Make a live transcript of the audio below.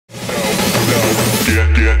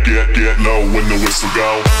get low when the whistle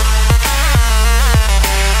go.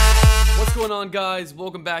 What's going on, guys?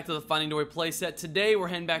 Welcome back to the Finding Dory playset. Today we're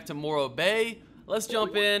heading back to Morro Bay. Let's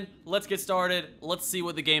jump in, let's get started, let's see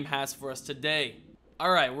what the game has for us today.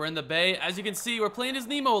 Alright, we're in the bay. As you can see, we're playing as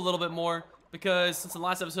Nemo a little bit more because since the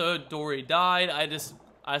last episode Dory died, I just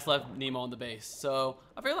left Nemo on the base. So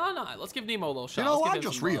I figured, why not? Let's give Nemo a little shot. You know, I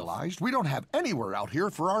just realized we don't have anywhere out here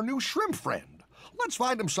for our new shrimp friend. Let's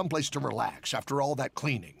find him someplace to relax after all that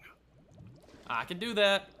cleaning. I can do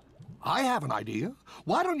that. I have an idea.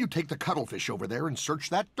 Why don't you take the cuttlefish over there and search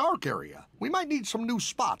that dark area? We might need some new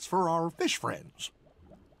spots for our fish friends.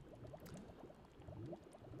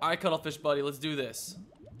 Alright, cuttlefish buddy, let's do this.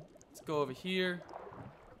 Let's go over here.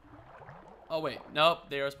 Oh wait, nope,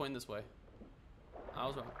 the arrow's pointing this way. I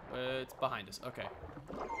was wrong. It's behind us. Okay.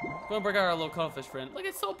 Let's go and break out our little cuttlefish friend. Look,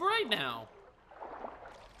 it's so bright now.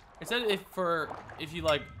 It said if you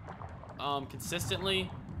like consistently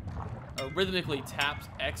rhythmically taps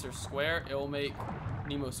X or square, it will make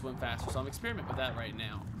Nemo swim faster. So I'm experimenting with that right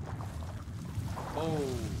now.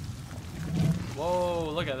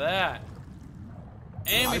 Whoa, look at that.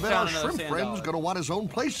 And we found another shrimp sand friend's dog. gonna want his own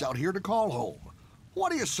place out here to call home.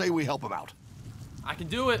 What do you say we help him out? I can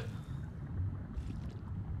do it.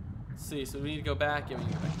 Let's see, so we need to go back. Yeah, we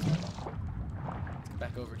need to go back this way. Let's get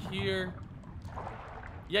back over here.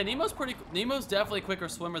 Yeah, Nemo's definitely a quicker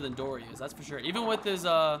swimmer than Dory is, that's for sure. Even with his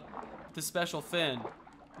special fin,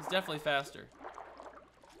 he's definitely faster.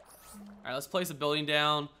 Alright, let's place a building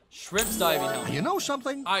down. Shrimp's diving helmet. You know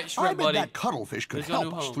something? Alright, Shrimp I bet buddy. that cuttlefish could There's your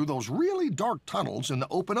help new us home. through those really dark tunnels in the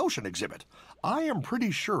open ocean exhibit. I am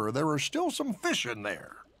pretty sure there are still some fish in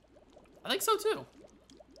there. I think so too.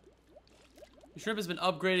 The shrimp has been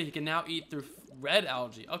upgraded. He can now eat through red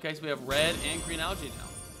algae. Okay, so we have red and green algae now.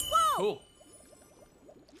 Whoa! Cool.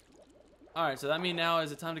 Alright, so that means now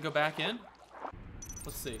is it time to go back in?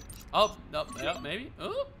 Let's see. Oh, no, yeah, maybe.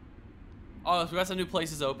 Oh, so we got some new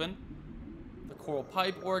places open. The coral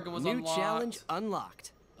pipe organ was unlocked. New challenge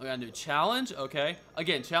unlocked. We got a new challenge. Okay.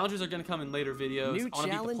 Again, challenges are going to come in later videos. New I want to beat the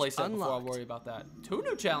challenge playset before I unlocked. worry about that. 2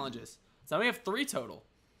 new challenges. So now we have 3 total.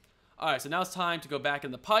 Alright, so now it's time to go back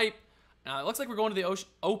in the pipe. Now it looks like we're going to the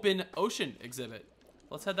open ocean exhibit.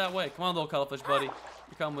 Let's head that way. Come on, little cuttlefish buddy.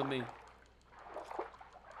 You come with me.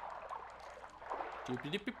 I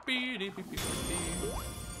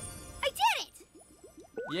did it!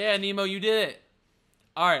 Yeah, Nemo, you did it.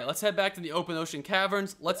 Alright, let's head back to the open ocean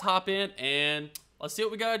caverns. Let's hop in and let's see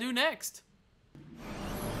what we gotta do next.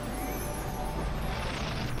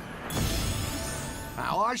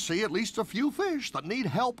 Now I see at least a few fish that need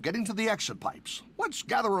help getting to the exit pipes. Let's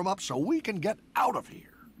gather them up so we can get out of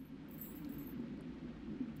here.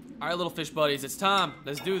 Alright, little fish buddies, it's time.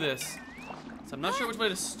 Let's do this. So I'm not sure which way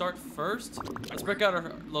to start first. Let's break out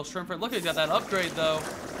our little shrimp friend. Look, he's got that upgrade though.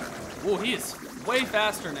 Whoa, he is way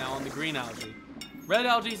faster now on the green algae. Red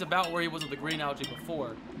algae is about where he was with the green algae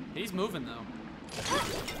before. He's moving though.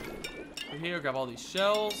 Over here, grab all these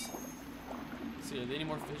shells. Let's see, are there any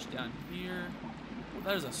more fish down here? Oh,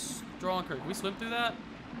 there's a strong current. Can we swim through that?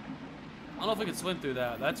 I don't know if we can swim through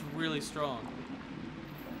that. That's really strong.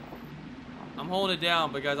 I'm holding it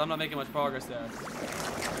down, but guys, I'm not making much progress there.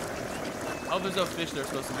 I hope there's no fish that are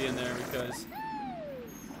supposed to be in there because...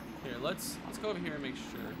 Here, let's go over here and make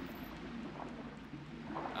sure.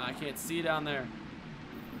 I can't see down there.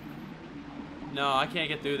 No, I can't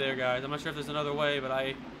get through there, guys. I'm not sure if there's another way, but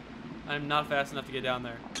I'm not fast enough to get down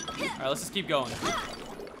there. Alright, let's just keep going.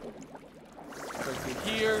 Break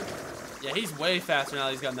through here. Yeah, he's way faster now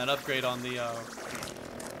that he's gotten that upgrade on the,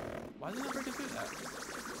 Why is he not breaking through that?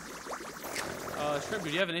 Shrimp, do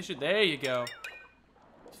you have an issue? There you go.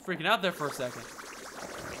 He's freaking out there for a second.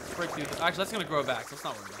 Let's break through actually, that's gonna grow back, so let's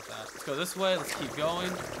not worry about that. Let's go this way. Let's keep going.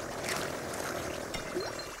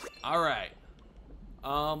 Alright.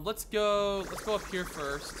 Let's go up here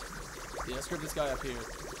first. Yeah, let's grab this guy up here.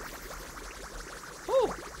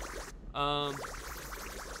 Woo!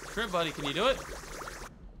 Shrimp buddy, can you do it?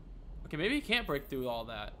 Okay, maybe he can't break through all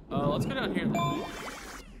that. Let's go down here then.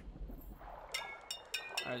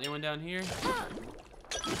 Alright, anyone down here?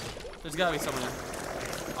 There's gotta be someone in.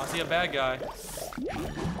 I see a bad guy.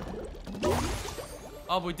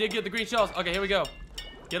 Oh, but we did get the green shells. Okay, here we go.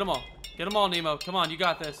 Get them all. Get them all, Nemo. Come on, you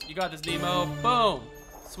got this. You got this, Nemo. Boom.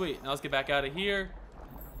 Sweet. Now let's get back out of here.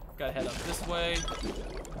 Gotta head up this way.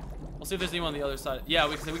 We'll see if there's anyone on the other side. Yeah,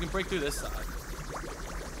 we can break through this side.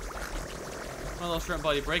 Come on, little shrimp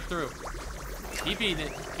buddy. Break through. Keep eating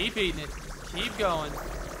it. Keep eating it. Keep going.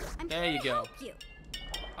 There you go.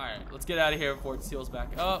 Alright, let's get out of here before it seals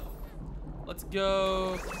back up. Let's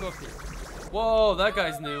go up here. Whoa, that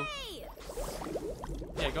guy's new.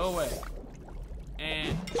 Yeah, go away.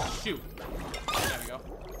 And shoot. There we go.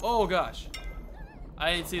 Oh gosh.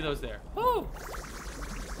 I didn't see those there. Woo!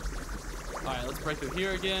 Alright, let's break through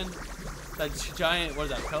here again. That giant, what is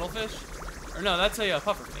that, cuttlefish? Or no, that's a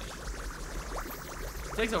pufferfish.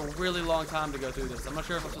 It takes a really long time to go through this. I'm not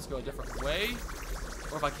sure if I'm supposed to go a different way,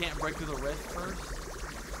 or if I can't break through the red first.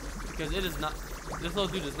 Because it is not, this little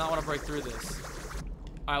dude does not want to break through this.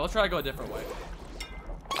 Alright, let's try to go a different way.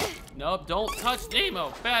 Nope, don't touch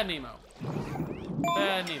Nemo. Bad Nemo.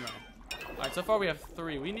 Bad Nemo. Alright, so far we have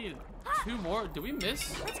 3. We need 2 more. Did we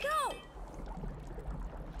miss? Let's go.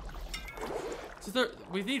 So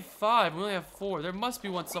we need 5. We only have 4. There must be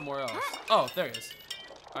one somewhere else. Oh, there he is.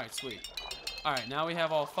 Alright, sweet. Alright, now we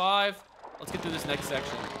have all 5. Let's get through this next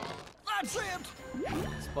section. That's it!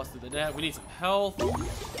 Let's bust through the net. We need some health.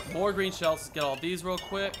 More green shells. Let's get all these real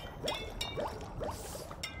quick.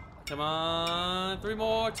 Come on. 3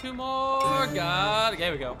 more. 2 more. Got it.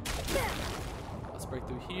 There we go. Let's break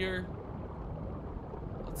through here.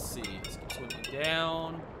 Let's see. Let's keep swimming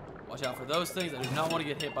down. Watch out for those things. I do not want to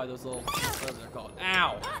get hit by those little, whatever they're called.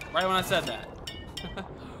 Ow! Right when I said that. Right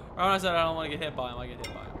when I said I don't want to get hit by them, I get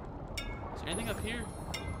hit by them. Is there anything up here?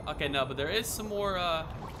 Okay, no, but there is some more,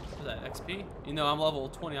 what is that, XP? You know, I'm level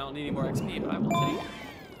 20. I don't need any more XP, but I will take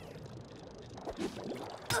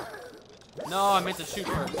it. No, I meant to shoot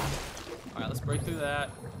first. Alright, let's break through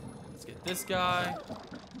that. Let's get this guy.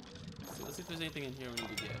 Let's see if there's anything in here we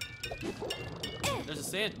need to get. There's a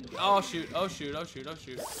sand. Oh shoot, oh shoot, oh shoot, oh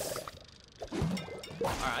shoot.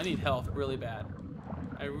 Alright, I need health really bad.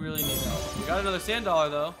 I really need health. We got another sand dollar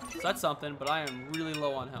though, so that's something, but I am really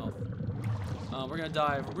low on health. We're gonna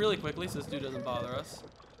dive really quickly so this dude doesn't bother us.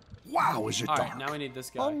 Wow, is it dark? Alright, now we need this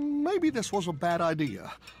guy. Maybe this was a bad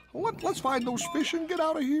idea. Let's find those fish and get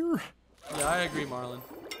out of here. Yeah, I agree, Marlon.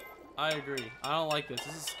 I agree. I don't like this.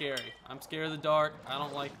 This is scary. I'm scared of the dark. I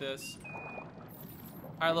don't like this.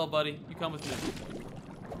 Alright, little buddy, you come with me.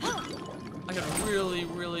 I could really,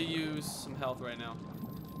 really use some health right now.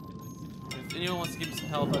 If anyone wants to give me some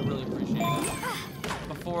health, I'd really appreciate it.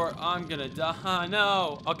 Before I'm gonna die.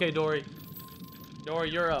 No! Okay, Dory.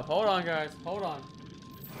 Dory, you're up. Hold on, guys. Hold on.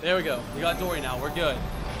 There we go. We got Dory now. We're good.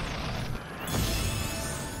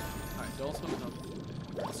 Alright, don't swim with him.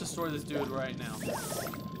 Let's destroy this dude right now.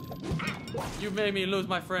 You made me lose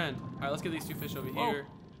my friend. Alright, let's get these 2 fish over here.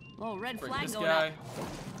 Whoa, red Break flag this going guy.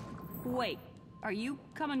 up. Wait, are you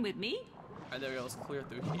coming with me? Alright, there we go. Let's clear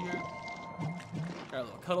through here. Got our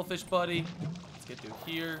little cuttlefish buddy. Let's get through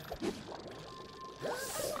here.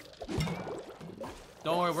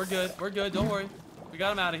 Don't worry, we're good. We're good. Don't worry. We got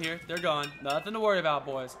them out of here. They're gone. Nothing to worry about,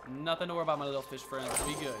 boys. Nothing to worry about, my little fish friends.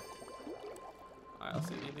 Be good. Alright, let's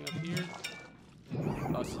see. Anything up here?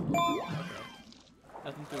 Oh, okay.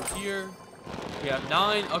 Nothing through here. We have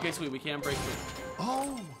 9. Okay, sweet. We can't break through.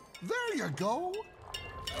 Oh, there you go.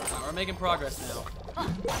 Alright, we're making progress now.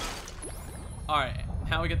 Alright,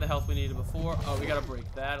 now we get the health we needed before. Oh, we gotta break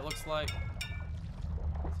that, it looks like.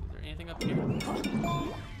 Let's see, is there anything up here?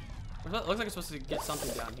 It looks like we're supposed to get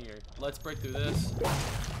something down here. Let's break through this.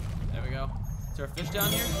 There we go. Is there a fish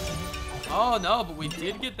down here? Oh, no, but we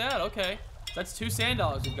did get that. Okay. That's 2 sand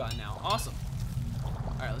dollars we've got now. Awesome.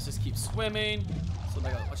 Alright, let's just keep swimming. So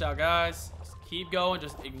watch out, guys. Just keep going.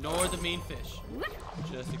 Just ignore the mean fish.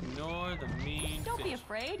 Just ignore the mean fish. Don't be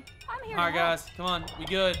afraid. I'm here. Alright, guys. Come on. We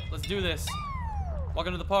good. Let's do this.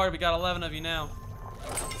 Welcome to the party. We got 11 of you now.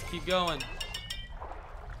 Let's keep going.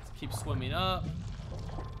 Let's keep swimming up.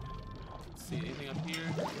 Let's see. Anything up here?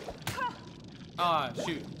 Ah,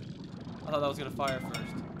 shoot. I thought that was going to fire first.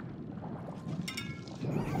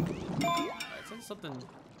 Alright, so something...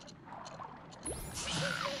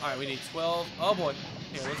 Alright, we need 12. Oh boy.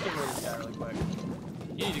 Here, let's get rid of this guy really quick.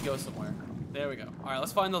 You need to go somewhere. There we go. Alright,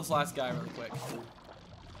 let's find this last guy really quick.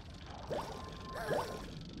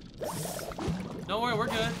 Don't worry, we're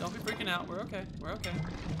good. Don't be freaking out. We're okay. We're okay.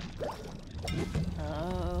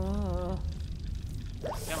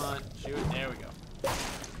 Come on. Shoot. There we go.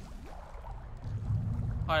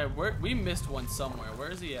 Alright, we missed one somewhere. Where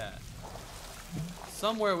is he at?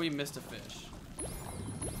 Somewhere we missed a fish.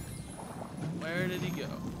 Where did he go?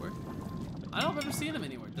 Where? I don't remember seeing him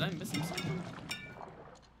anywhere. Did I miss him somewhere?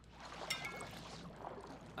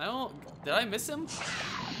 Did I miss him?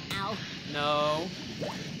 Ow. No.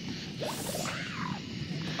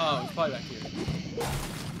 Oh, he's probably back here.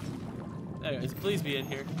 There he is. Please be in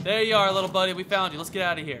here. There you are, little buddy. We found you. Let's get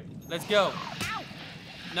out of here. Let's go.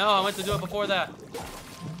 No, I went to do it before that.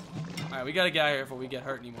 Alright, we gotta get out of here before we get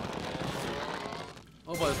hurt anymore.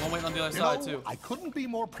 Oh boy, there's one waiting on the other side too. I couldn't be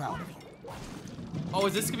more proud of you. Oh,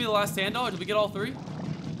 is this gonna be the last sand dollar? Did we get all 3?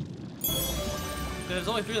 If there's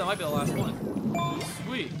only 3, that might be the last one.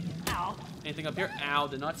 Sweet. Ow. Anything up here? Ow,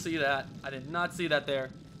 did not see that. I did not see that there.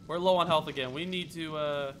 We're low on health again. We need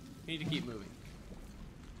to keep moving.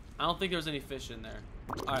 I don't think there's any fish in there.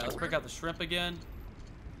 All right, let's break out the shrimp again.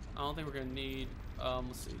 I don't think we're gonna need.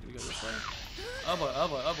 Let's see. Do we go this way? Oh boy, oh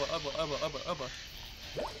boy, oh boy, oh boy, oh boy, oh boy, oh boy.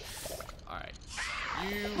 All right,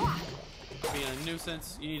 you being a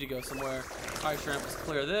nuisance. You need to go somewhere. All right, shrimp. Let's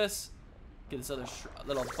clear this. Get this other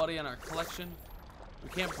little buddy in our collection. We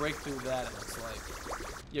can't break through that. It looks like.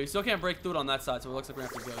 Yeah, we still can't break through it on that side, so it looks like we're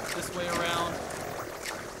gonna have to go this way around.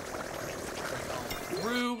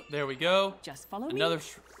 Through. There we go. Just follow Another. me.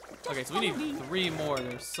 Okay, so we need 3 more.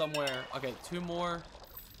 There's somewhere. Okay, 2 more.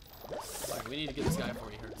 Alright, we need to get this guy before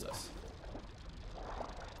he hurts us.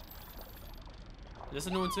 Is this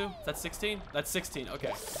a new one too? Is that 16? That's 16.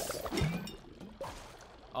 Okay.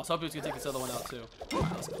 I was hoping he was gonna take this other one out too.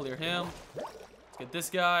 Alright, let's clear him. Let's get this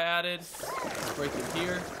guy added. Let's break through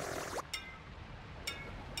here.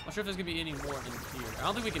 I'm not sure if there's gonna be any more in here. I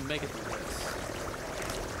don't think we can make it through this.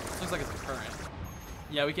 This looks like it's a current.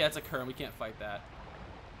 Yeah, we can. That's a current. We can't fight that.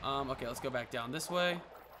 Okay, let's go back down this way.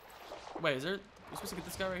 Wait, is there? We're supposed to get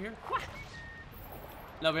this guy right here?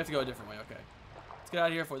 No, we have to go a different way. Okay. Let's get out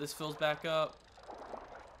of here before this fills back up.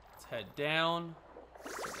 Let's head down.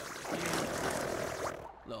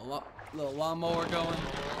 Little lawnmower going.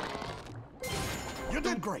 You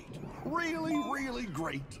did great. Really, really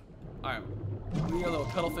great. All right. We need a little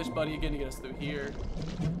cuttlefish buddy again to get us through here.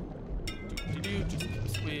 Just keep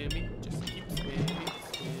swimming. Just keep swimming.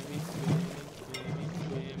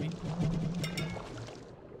 Swimming.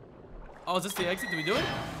 Oh, is this the exit? Did we do it?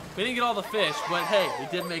 We didn't get all the fish, but hey, we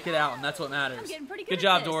did make it out, and that's what matters. Good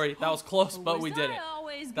job, Dory. That was close, but we did it.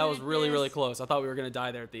 That was really, really close. I thought we were going to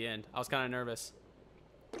die there at the end. I was kind of nervous.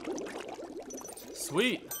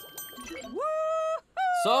 Sweet.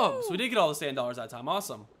 So we did get all the sand dollars that time.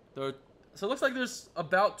 Awesome. So it looks like there's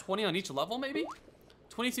about 20 on each level, maybe?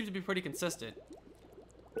 20 seems to be pretty consistent.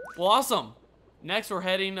 Well, awesome. Next, we're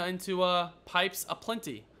heading into Pipes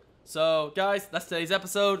Aplenty. So, guys, that's today's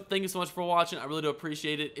episode. Thank you so much for watching. I really do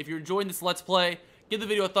appreciate it. If you're enjoying this Let's Play, give the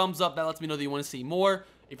video a thumbs up. That lets me know that you want to see more.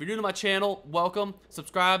 If you're new to my channel, welcome.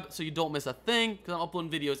 Subscribe so you don't miss a thing, because I'm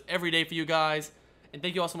uploading videos every day for you guys. And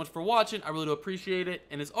thank you all so much for watching. I really do appreciate it.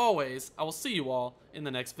 And as always, I will see you all in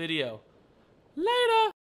the next video. Later!